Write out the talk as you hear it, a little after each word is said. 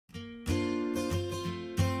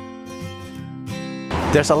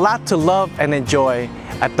There's a lot to love and enjoy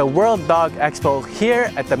at the World Dog Expo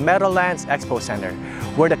here at the Meadowlands Expo Center,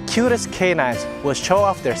 where the cutest canines will show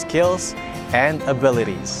off their skills and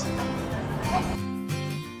abilities.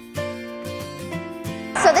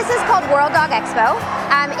 So this is called World Dog Expo.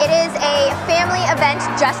 It is a family event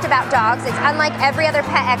just about dogs. It's unlike every other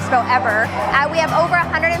pet expo ever. We have over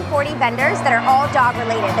 140 vendors that are all dog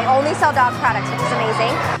related. They only sell dog products, which is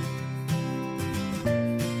amazing.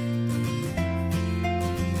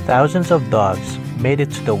 Thousands of dogs made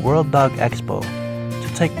it to the World Dog Expo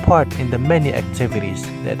to take part in the many activities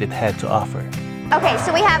that it had to offer. Okay,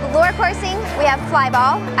 so we have lure coursing, we have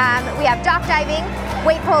flyball, we have dock diving,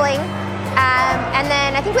 weight pulling, and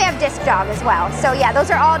then I think we have disc dog as well. So yeah,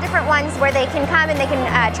 those are all different ones where they can come and they can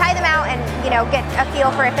try them out and get a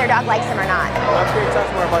feel for if their dog likes them or not. Can you tell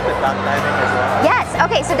us more about the dock diving as well? Yes,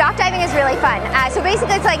 okay, so dock diving is really fun. So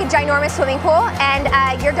basically it's like a ginormous swimming pool, and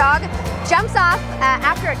your dog jumps off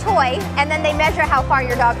after a toy, and then they measure how far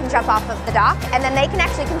your dog can jump off of the dock, and then they can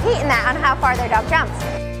actually compete in that on how far their dog jumps.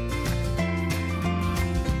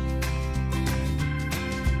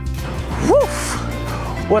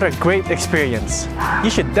 Woof! What a great experience! You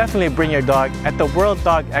should definitely bring your dog at the World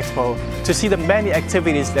Dog Expo to see the many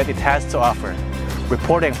activities that it has to offer.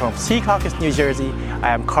 Reporting from Secaucus, New Jersey,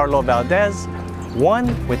 I am Carlo Valdez,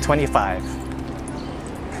 1 with 25.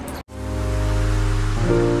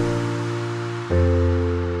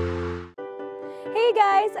 Hey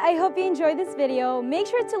guys, I hope you enjoyed this video. Make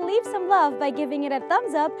sure to leave some love by giving it a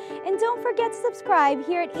thumbs up, and don't forget to subscribe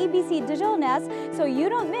here at EBC Digital Nest so you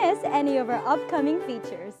don't miss any of our upcoming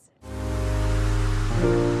features.